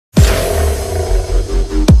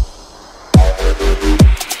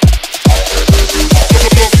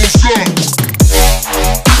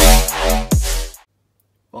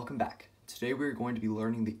Today we are going to be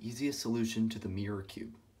learning the easiest solution to the mirror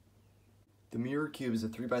cube. The mirror cube is a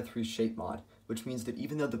 3x3 shape mod, which means that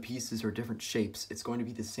even though the pieces are different shapes, it's going to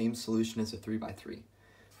be the same solution as a 3x3.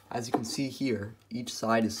 As you can see here, each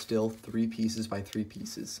side is still 3 pieces by 3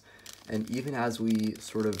 pieces, and even as we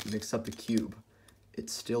sort of mix up the cube,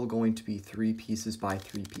 it's still going to be 3 pieces by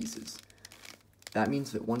 3 pieces. That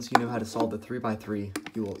means that once you know how to solve the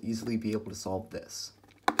 3x3, you will easily be able to solve this.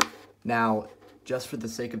 Now, just for the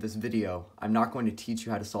sake of this video, I'm not going to teach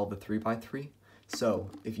you how to solve the 3x3, so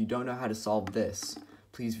if you don't know how to solve this,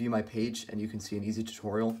 please view my page and you can see an easy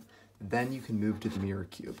tutorial, then you can move to the mirror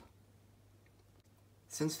cube.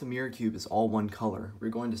 Since the mirror cube is all one color, we're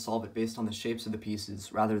going to solve it based on the shapes of the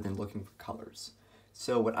pieces rather than looking for colors.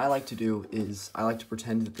 So what I like to do is I like to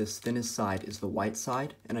pretend that this thinnest side is the white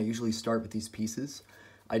side, and I usually start with these pieces.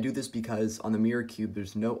 I do this because on the mirror cube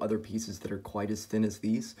there's no other pieces that are quite as thin as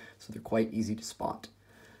these, so they're quite easy to spot.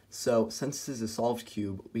 So since this is a solved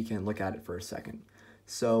cube, we can look at it for a second.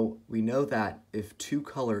 So we know that if 2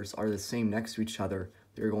 colors are the same next to each other,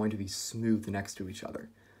 they're going to be smooth next to each other.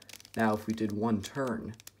 Now if we did one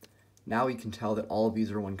turn, now we can tell that all of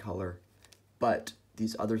these are one color, but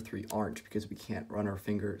these other 3 aren't because we can't run our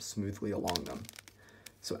finger smoothly along them.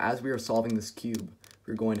 So as we are solving this cube,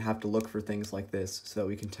 we're going to have to look for things like this so that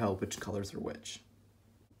we can tell which colors are which.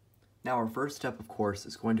 Now our first step, of course,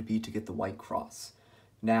 is going to be to get the white cross.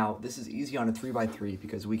 Now this is easy on a 3x3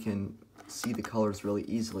 because we can see the colors really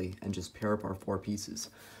easily and just pair up our 4 pieces.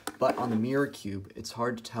 But on the mirror cube, it's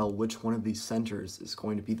hard to tell which one of these centers is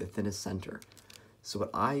going to be the thinnest center. So what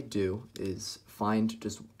I do is find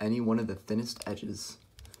just any one of the thinnest edges.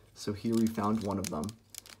 So here we found one of them.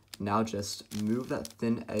 Now just move that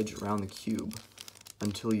thin edge around the cube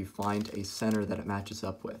until you find a center that it matches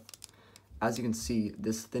up with. As you can see,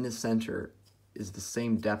 this thinnest center is the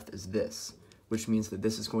same depth as this, which means that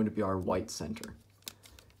this is going to be our white center.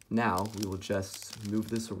 Now we will just move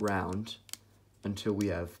this around until we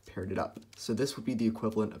have paired it up. So this would be the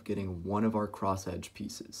equivalent of getting one of our cross edge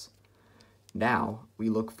pieces. Now we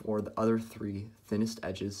look for the other 3 thinnest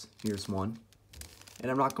edges. Here's one. And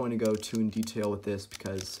I'm not going to go too in detail with this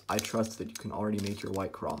because I trust that you can already make your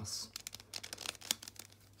white cross.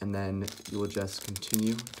 And then you will just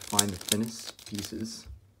continue to find the thinnest pieces.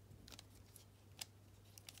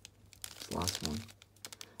 This last one.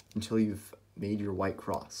 Until you've made your white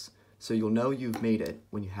cross. So you'll know you've made it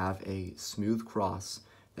when you have a smooth cross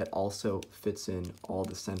that also fits in all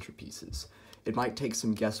the center pieces. It might take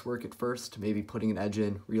some guesswork at first, maybe putting an edge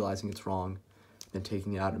in, realizing it's wrong, then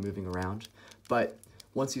taking it out and moving around. But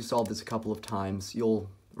once you solve this a couple of times, you'll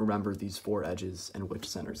remember these 4 edges and which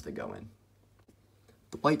centers they go in.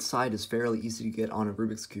 The white side is fairly easy to get on a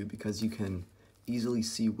Rubik's Cube because you can easily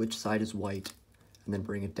see which side is white and then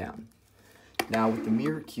bring it down. Now with the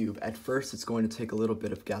mirror cube, at first it's going to take a little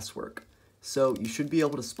bit of guesswork. So you should be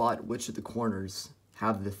able to spot which of the corners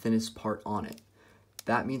have the thinnest part on it.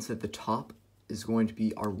 That means that the top is going to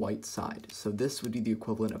be our white side. So this would be the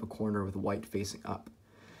equivalent of a corner with white facing up.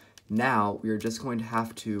 Now we are just going to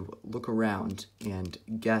have to look around and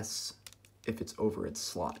guess if it's over its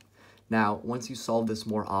slot. Now, once you solve this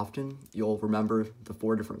more often, you'll remember the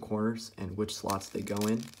 4 different corners and which slots they go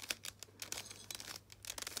in.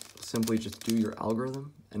 Simply just do your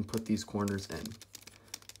algorithm and put these corners in.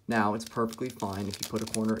 Now, it's perfectly fine if you put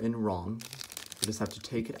a corner in wrong. You just have to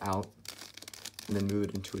take it out and then move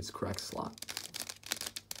it into its correct slot.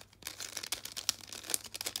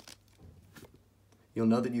 You'll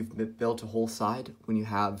know that you've built a whole side when you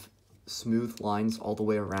have smooth lines all the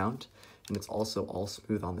way around, and it's also all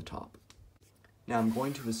smooth on the top. Now I'm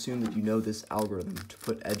going to assume that you know this algorithm to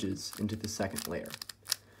put edges into the second layer.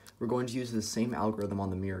 We're going to use the same algorithm on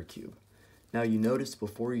the mirror cube. Now you notice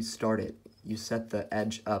before you start it, you set the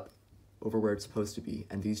edge up over where it's supposed to be,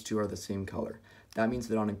 and these 2 are the same color. That means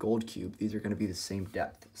that on a gold cube, these are going to be the same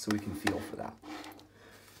depth, so we can feel for that.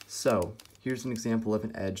 So here's an example of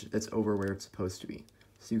an edge that's over where it's supposed to be.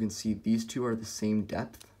 So you can see these 2 are the same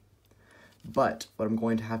depth, but what I'm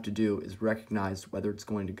going to have to do is recognize whether it's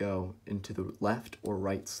going to go into the left or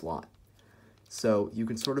right slot. So you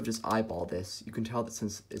can sort of just eyeball this. You can tell that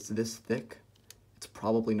since it's this thick, it's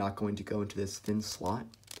probably not going to go into this thin slot.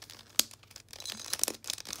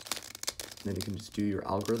 And then you can just do your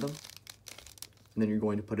algorithm, and then you're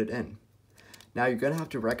going to put it in. Now you're going to have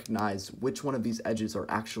to recognize which one of these edges are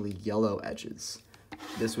actually yellow edges.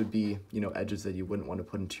 This would be, edges that you wouldn't want to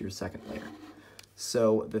put into your second layer.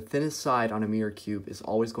 So the thinnest side on a mirror cube is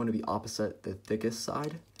always going to be opposite the thickest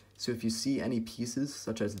side. So if you see any pieces,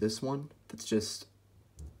 such as this one, that's just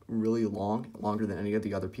really long, longer than any of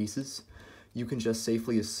the other pieces, you can just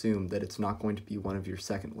safely assume that it's not going to be one of your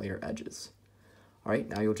second layer edges. All right,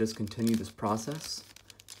 now you'll just continue this process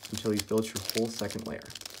until you've built your whole second layer.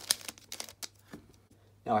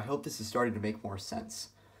 Now I hope this is starting to make more sense.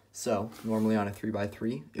 So normally on a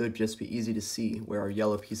 3x3, it would just be easy to see where our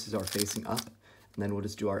yellow pieces are facing up, and then we'll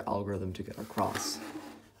just do our algorithm to get our cross.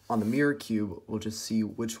 On the mirror cube, we'll just see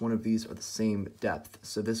which one of these are the same depth.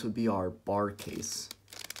 So this would be our bar case.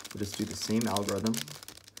 We'll just do the same algorithm,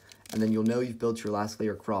 and then you'll know you've built your last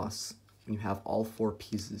layer cross when you have all 4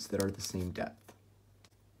 pieces that are the same depth.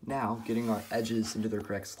 Now, getting our edges into their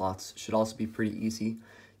correct slots should also be pretty easy.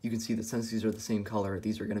 You can see that since these are the same color,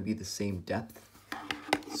 these are going to be the same depth.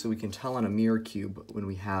 So we can tell on a mirror cube when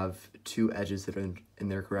we have 2 edges that are in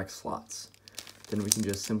their correct slots. Then we can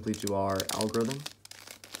just simply do our algorithm,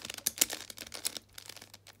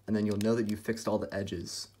 and then you'll know that you fixed all the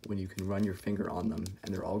edges when you can run your finger on them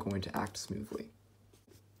and they're all going to act smoothly.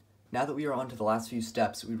 Now that we are on to the last few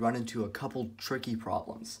steps, we run into a couple tricky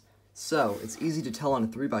problems. So it's easy to tell on a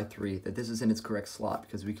 3x3 that this is in its correct slot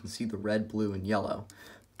because we can see the red, blue, and yellow.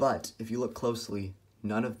 But if you look closely,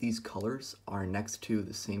 none of these colors are next to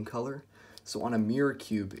the same color. So on a mirror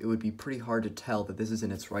cube, it would be pretty hard to tell that this is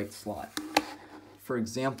in its right slot. For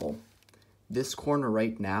example, this corner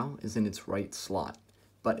right now is in its right slot,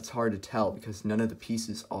 but it's hard to tell because none of the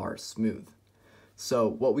pieces are smooth. So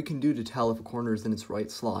what we can do to tell if a corner is in its right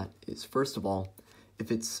slot is, first of all, if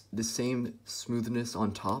it's the same smoothness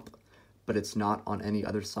on top, but it's not on any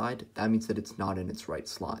other side, that means that it's not in its right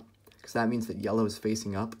slot, because that means that yellow is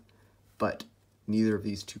facing up, but neither of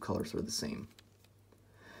these 2 colors are the same.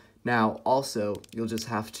 Now, also, you'll just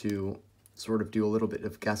have to sort of do a little bit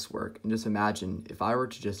of guesswork and just imagine if I were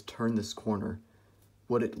to just turn this corner,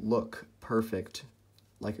 would it look perfect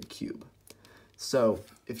like a cube? So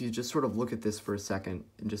if you just sort of look at this for a second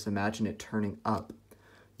and just imagine it turning up,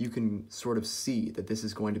 you can sort of see that this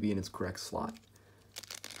is going to be in its correct slot.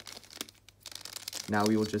 Now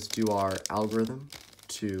we will just do our algorithm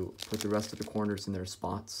to put the rest of the corners in their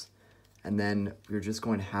spots, and then we're just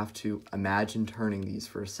going to have to imagine turning these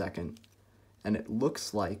for a second, and it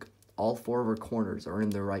looks like all 4 of our corners are in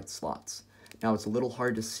their right slots. Now it's a little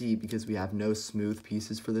hard to see because we have no smooth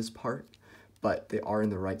pieces for this part, but they are in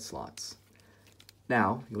the right slots.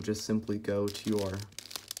 Now you'll just simply go to your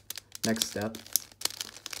next step,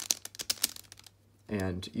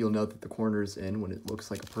 and you'll know that the corner is in when it looks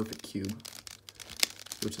like a perfect cube.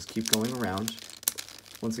 We'll just keep going around.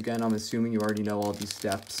 Once again, I'm assuming you already know all these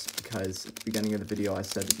steps because at the beginning of the video I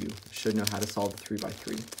said that you should know how to solve the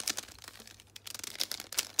 3x3.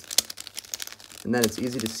 And then it's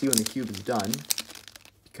easy to see when the cube is done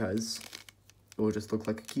because it will just look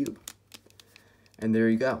like a cube. And there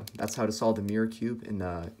you go. That's how to solve the mirror cube in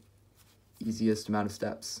the easiest amount of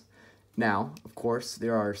steps. Now, of course,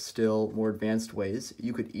 there are still more advanced ways.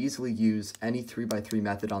 You could easily use any 3x3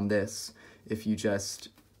 method on this if you just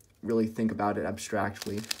really think about it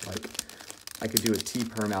abstractly. Like, I could do a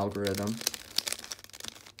T-perm algorithm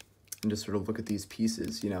and just sort of look at these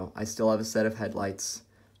pieces. You know, I still have a set of headlights,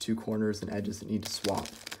 2 corners and edges that need to swap.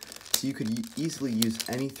 So you could easily use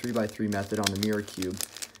any 3x3 method on the mirror cube,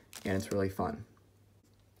 and it's really fun.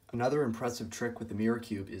 Another impressive trick with the mirror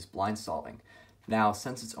cube is blind solving. Now,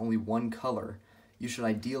 since it's only one color, you should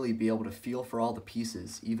ideally be able to feel for all the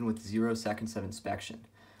pieces, even with 0 seconds of inspection.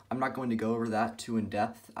 I'm not going to go over that too in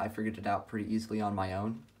depth. I figured it out pretty easily on my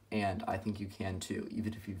own, and I think you can too,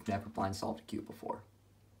 even if you've never blind solved a cube before.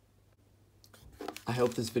 I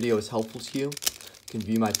hope this video is helpful to you. You can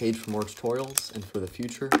view my page for more tutorials, and for the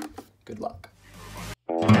future, good luck.